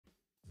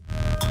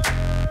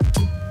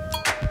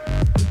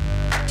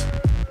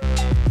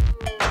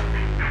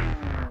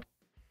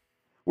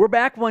We're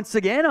back once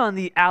again on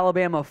the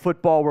Alabama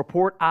Football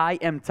Report. I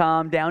am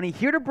Tom Downey,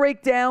 here to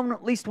break down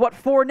at least what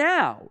for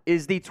now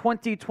is the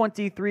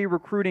 2023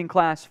 recruiting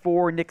class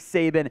for Nick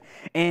Saban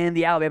and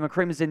the Alabama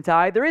Crimson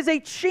Tide. There is a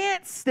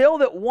chance still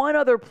that one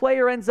other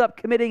player ends up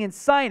committing and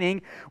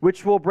signing,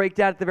 which we'll break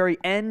down at the very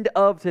end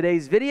of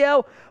today's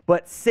video.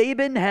 But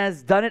Saban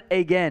has done it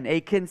again.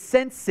 A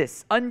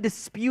consensus,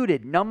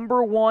 undisputed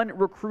 #1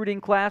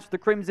 recruiting class for the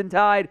Crimson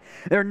Tide.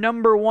 They're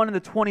 #1 in the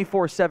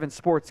 24/7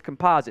 Sports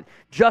composite,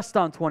 just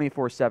on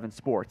 24/7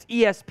 Sports.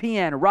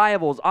 ESPN,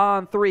 Rivals,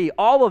 On3,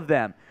 all of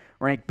them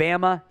rank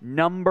Bama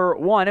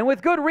 #1. And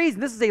with good reason.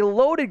 This is a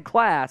loaded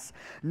class,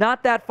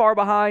 not that far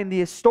behind the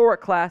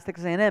historic class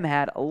Texas A&M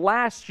had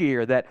last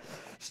year that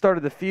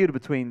started the feud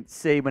between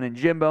Saban and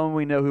Jimbo, and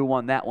we know who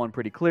won that one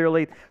pretty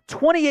clearly.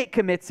 28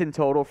 commits in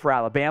total for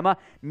Alabama,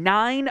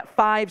 9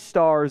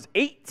 5-stars,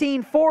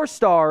 18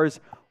 4-stars,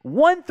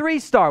 1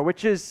 3-star,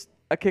 which is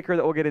a kicker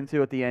that we'll get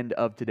into at the end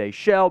of today's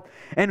show.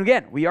 And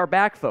again, we are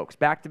back, folks.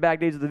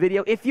 Back-to-back days of the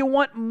video. If you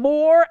want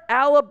more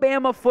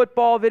Alabama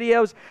football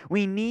videos,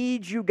 we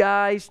need you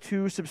guys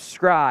to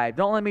subscribe.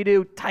 Don't let me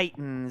do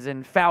Titans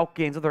and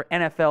Falcons, other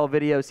NFL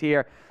videos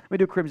here. Let me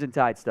do Crimson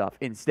Tide stuff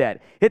instead.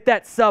 Hit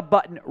that sub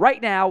button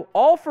right now,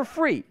 all for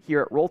free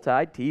here at Roll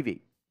Tide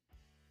TV.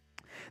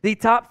 The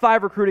top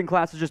 5 recruiting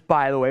classes, just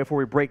by the way, before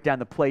we break down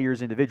the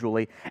players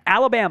individually.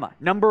 Alabama,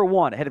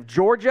 #1, ahead of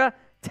Georgia,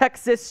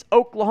 Texas,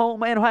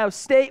 Oklahoma, and Ohio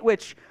State,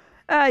 which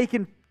you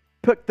can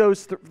pick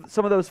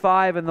some of those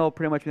 5, and they'll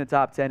pretty much be in the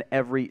top 10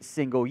 every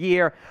single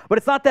year. But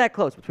it's not that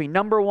close between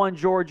 #1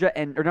 Georgia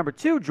or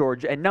 #2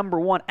 Georgia and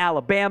 #1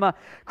 Alabama.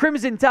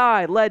 Crimson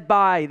Tide led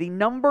by the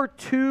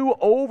 #2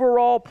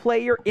 overall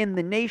player in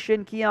the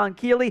nation, Keon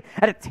Keeley,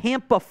 out of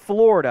Tampa,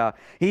 Florida.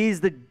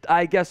 He's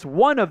I guess,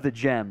 one of the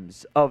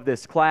gems of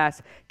this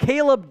class.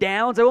 Caleb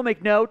Downs, I will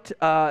make note,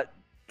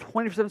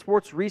 24/7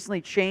 Sports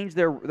recently changed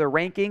their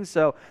rankings,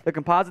 so the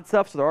composite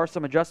stuff, so there are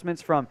some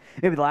adjustments from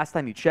maybe the last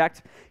time you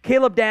checked.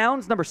 Caleb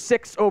Downs,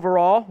 #6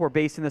 overall. We're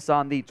basing this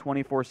on the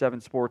 24/7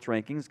 Sports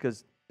rankings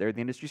because they're the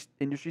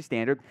industry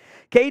standard.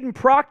 Kadyn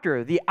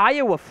Proctor, the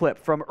Iowa flip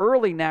from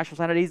early national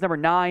standard. He's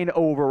 #9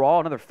 overall,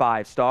 another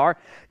 5-star.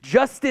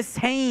 Justice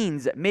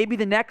Haynes, maybe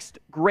the next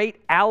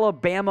great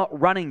Alabama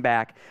running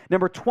back.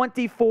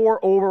 #24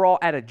 overall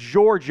out of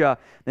Georgia,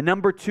 the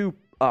 #2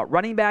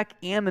 running back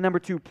and the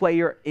 #2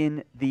 player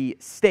in the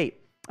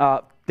state.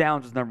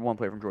 Downs is #1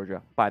 player from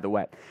Georgia, by the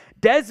way.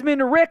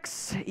 Desmond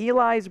Ricks,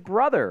 Eli's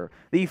brother,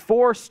 the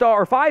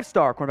 4-star or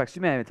 5-star cornerback.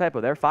 Excuse me, I have a typo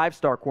there.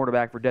 5-star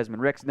cornerback for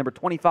Desmond Ricks,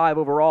 #25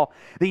 overall,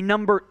 the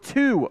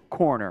 #2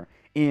 corner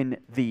in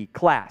the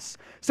class.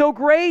 So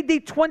grade the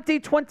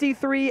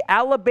 2023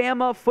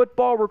 Alabama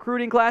football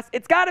recruiting class.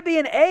 It's got to be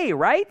an A,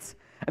 right?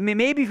 I mean,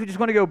 maybe if you just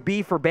want to go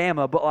B for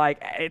Bama, but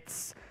like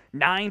it's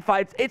 9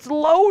 5. It's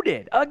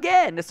loaded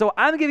again. So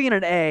I'm giving it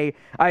an A.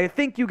 I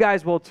think you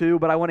guys will too,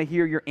 but I want to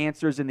hear your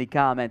answers in the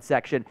comment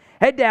section.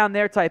 Head down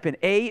there, type in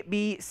A,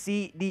 B,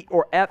 C, D,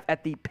 or F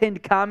at the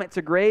pinned comment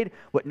to grade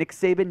what Nick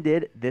Saban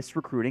did this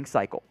recruiting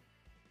cycle.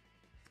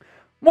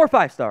 More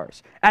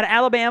 5-stars. Out of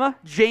Alabama,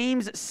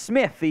 James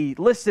Smith, the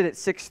listed at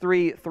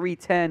 6'3",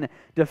 310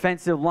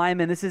 defensive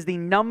lineman. This is the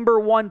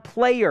 #1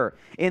 player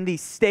in the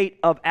state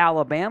of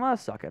Alabama.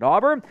 Suck at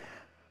Auburn.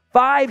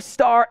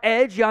 5-star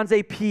edge,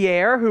 Yhonaze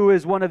Pierre, who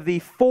is one of the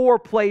 4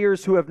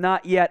 players who have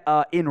not yet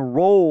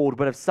enrolled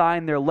but have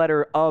signed their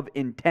letter of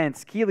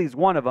intent. Keeley's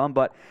one of them,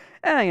 but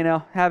you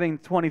know, having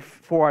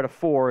 24 out of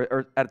 4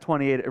 or out of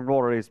 28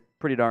 enrolled already is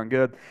pretty darn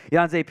good.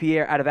 Yhonaze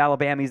Pierre out of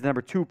Alabama, he's the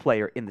 #2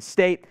 player in the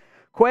state.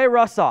 Qua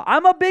Russaw,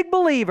 I'm a big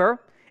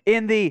believer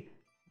in the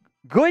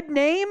good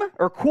name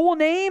or cool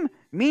name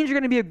means you're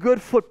going to be a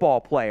good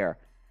football player.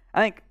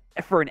 I think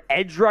for an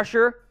edge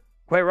rusher,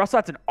 Qua Russaw,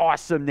 that's an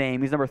awesome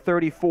name. He's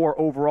 #34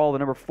 overall, the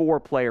 #4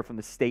 player from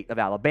the state of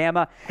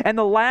Alabama. And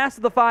the last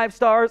of the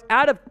 5-stars,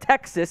 out of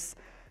Texas,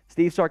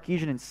 Steve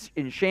Sarkisian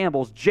in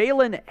shambles,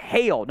 Jalen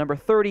Hale,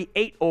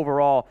 #38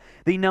 overall,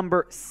 the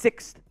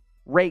 #6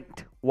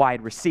 ranked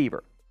wide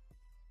receiver.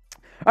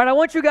 All right, I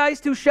want you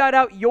guys to shout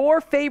out your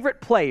favorite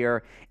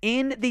player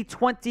in the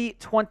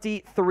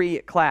 2023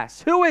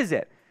 class. Who is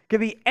it? Could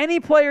be any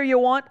player you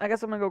want. I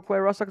guess I'm going to go Qua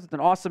Russaw because it's an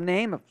awesome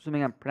name.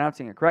 Assuming I'm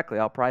pronouncing it correctly,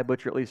 I'll probably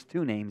butcher at least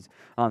 2 names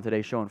on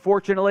today's show,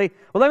 unfortunately.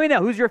 Well, let me know.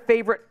 Who's your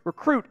favorite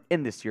recruit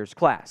in this year's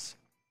class?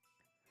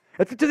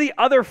 Let's get to the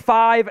other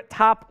 5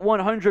 top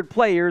 100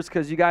 players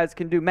because you guys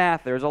can do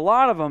math. There's a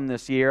lot of them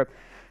this year.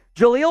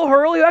 Jahlil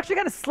Hurley, who actually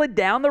kind of slid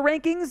down the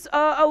rankings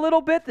a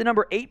little bit. The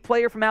 #8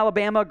 player from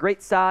Alabama,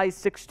 great size,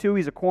 6'2".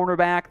 He's a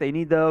cornerback. They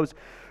need those.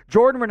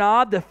 Jordan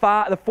Renaud, the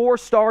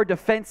 4-star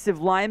defensive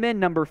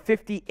lineman,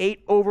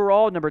 #58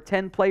 overall,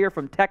 #10 player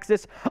from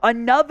Texas.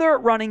 Another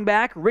running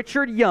back,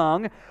 Richard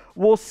Young.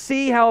 We'll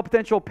see how a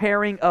potential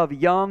pairing of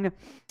Young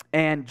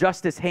and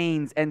Justice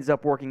Haynes ends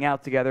up working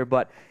out together,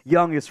 but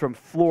Young is from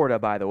Florida,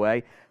 by the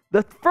way.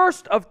 The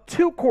first of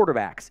 2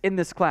 quarterbacks in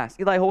this class,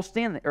 Eli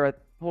Holstein, or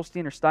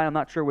Stein, I'm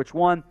not sure which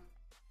one.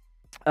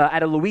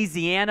 Out of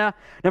Louisiana,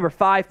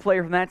 #5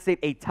 player from that state,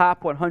 a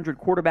top 100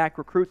 quarterback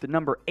recruit, the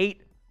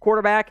 #8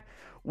 quarterback.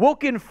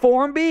 Wilkin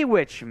Formby,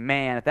 which,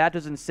 man, if that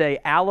doesn't say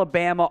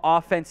Alabama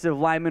offensive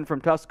lineman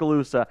from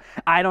Tuscaloosa,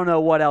 I don't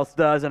know what else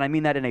does, and I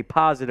mean that in a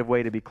positive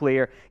way, to be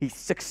clear. He's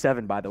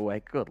 6'7", by the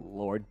way. Good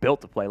Lord, built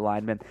to play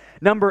lineman.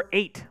 Number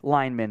 8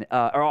 lineman,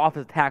 or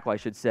offensive tackle, I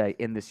should say,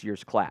 in this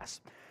year's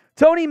class.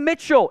 Tony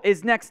Mitchell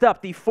is next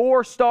up, the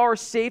 4-star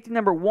safety,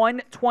 number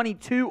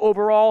 122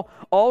 overall,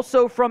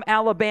 also from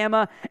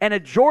Alabama, and a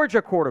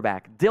Georgia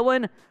quarterback,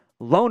 Dylan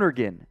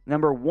Lonergan,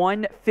 number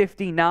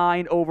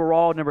 159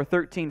 overall, number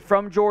 13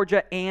 from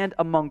Georgia and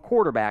among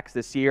quarterbacks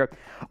this year.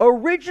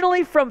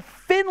 Originally from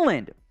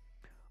Finland,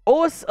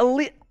 Olaus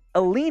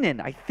Alinen,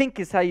 I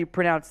think is how you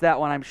pronounce that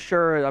one. I'm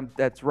sure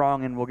that's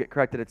wrong and we'll get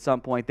corrected at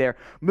some point there.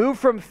 Moved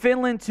from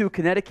Finland to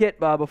Connecticut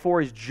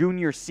before his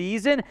junior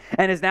season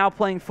and is now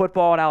playing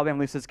football at Alabama,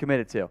 at least is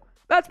committed to.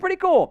 That's pretty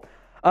cool.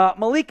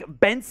 Malik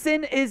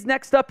Benson is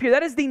next up here.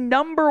 That is the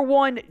number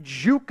 1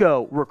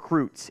 JUCO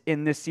recruit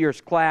in this year's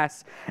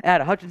class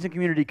at Hutchinson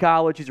Community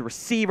College. He's a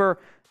receiver.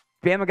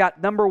 Bama got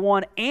number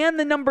 1 and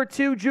the number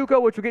 2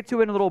 JUCO, which we'll get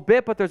to in a little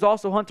bit, but there's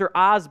also Hunter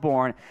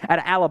Osborne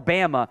at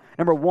Alabama,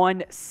 number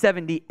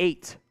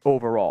 178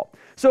 overall.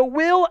 So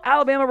will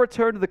Alabama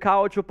return to the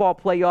college football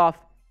playoff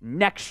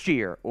next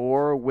year,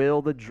 or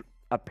will the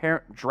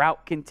apparent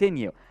drought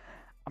continue?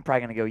 I'm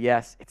probably going to go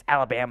yes. It's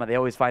Alabama. They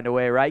always find a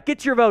way, right?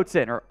 Get your votes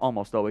in, or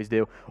almost always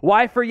do.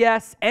 Y for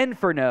yes and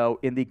for no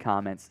in the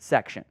comments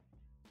section.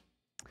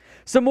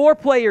 Some more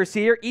players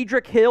here.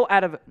 Edric Hill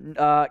out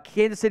of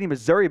Kansas City,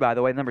 Missouri, by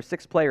the way, number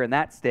 6 player in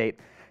that state.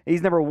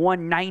 He's number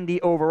 190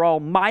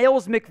 overall.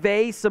 Miles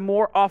McVay, some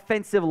more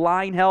offensive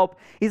line help.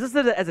 He's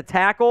listed as a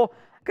tackle.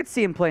 I could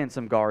see him playing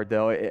some guard,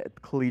 though,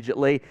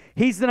 collegiately.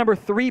 He's the number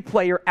 3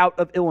 player out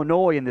of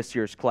Illinois in this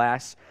year's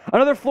class.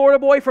 Another Florida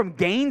boy from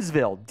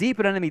Gainesville, deep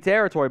in enemy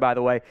territory, by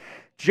the way.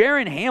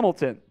 Jaron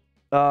Hamilton,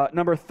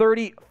 number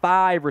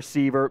 35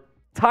 receiver.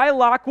 Ty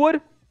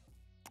Lockwood,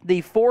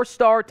 the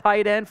 4-star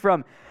tight end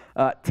from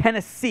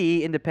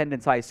Tennessee,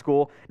 Independence High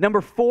School.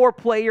 Number 4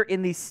 player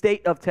in the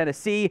state of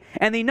Tennessee.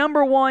 And the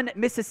number 1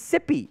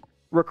 Mississippi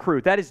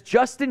recruit. That is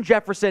Justin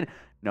Jefferson.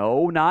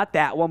 No, not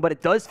that one, but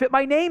it does fit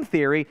my name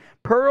theory.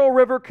 Pearl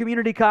River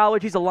Community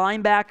College. He's a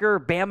linebacker.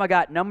 Bama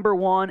got number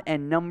 1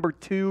 and number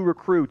 2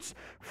 recruits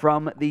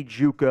from the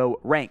JUCO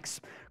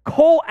ranks.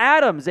 Cole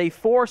Adams, a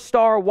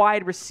 4-star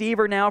wide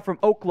receiver now from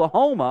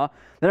Oklahoma,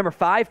 the number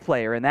 5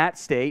 player in that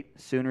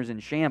state. Sooners in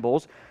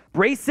shambles.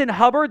 Brayson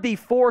Hubbard, the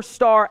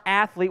 4-star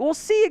athlete. We'll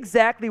see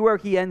exactly where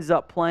he ends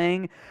up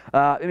playing.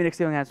 Maybe next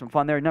time we'll have some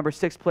fun there. Number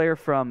 6 player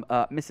from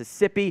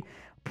Mississippi.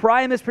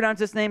 Probably mispronounced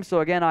this name, so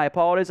again, I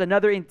apologize.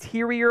 Another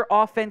interior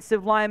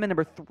offensive lineman,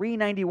 number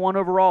 391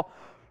 overall,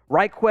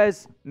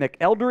 Raquez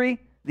McElderry,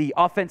 the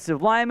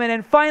offensive lineman.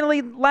 And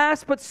finally,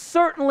 last but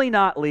certainly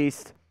not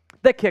least,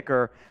 the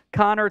kicker,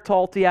 Connor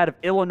Talty out of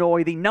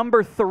Illinois, the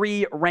number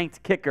 3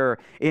 ranked kicker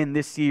in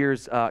this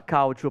year's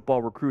college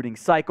football recruiting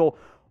cycle.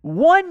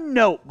 One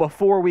note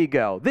before we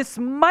go. This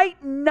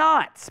might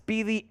not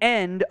be the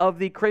end of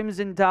the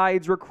Crimson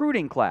Tide's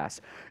recruiting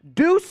class.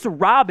 Duce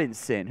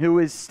Robinson, who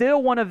is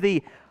still one of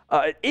the,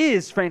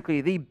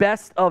 frankly, the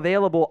best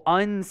available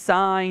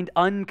unsigned,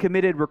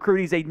 uncommitted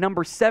recruit. He's a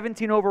number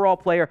 17 overall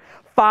player,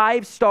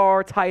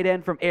 5-star tight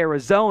end from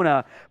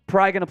Arizona.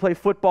 Probably going to play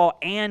football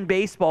and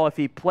baseball if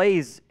he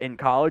plays in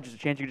college. There's a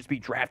chance you could just be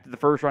drafted the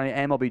first round of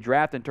the MLB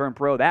draft and turn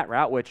pro that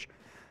route, which...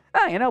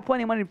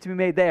 plenty of money to be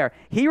made there.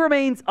 He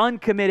remains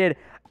uncommitted.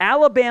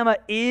 Alabama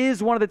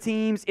is one of the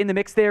teams in the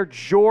mix there.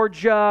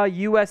 Georgia,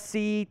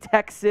 USC,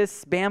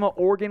 Texas, Bama,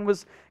 Oregon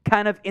was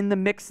kind of in the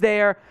mix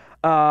there.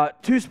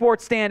 2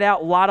 sports stand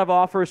out. A lot of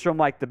offers from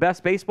like the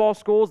best baseball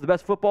schools, the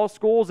best football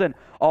schools, and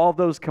all of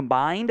those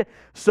combined.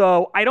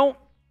 So I don't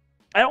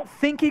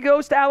think he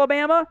goes to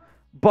Alabama,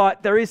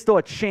 but there is still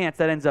a chance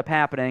that ends up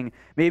happening.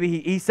 Maybe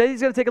he says he's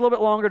going to take a little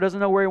bit longer, doesn't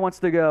know where he wants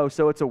to go,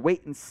 so it's a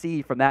wait and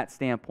see from that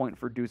standpoint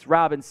for Duce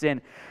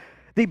Robinson.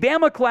 The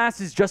Bama class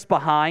is just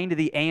behind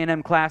the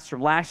A&M class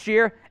from last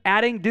year.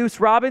 Adding Duce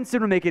Robinson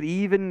will make it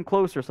even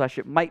closer,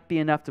 it might be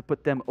enough to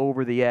put them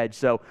over the edge.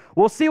 So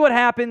we'll see what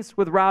happens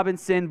with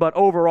Robinson, but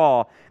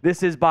overall,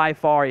 this is by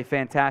far a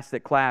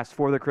fantastic class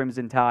for the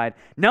Crimson Tide.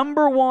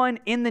 Number 1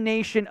 in the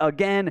nation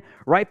again,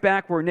 right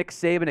back where Nick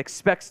Saban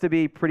expects to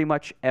be pretty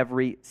much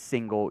every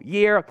single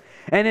year.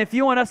 And if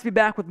you want us to be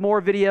back with more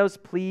videos,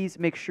 please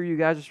make sure you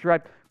guys are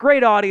subscribed.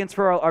 Great audience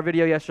for our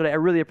video yesterday. I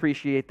really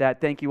appreciate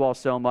that. Thank you all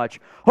so much.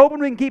 Hoping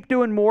we can keep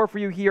doing more for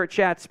you here at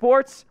Chat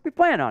Sports. We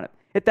plan on it.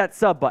 Hit that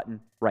sub button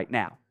right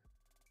now.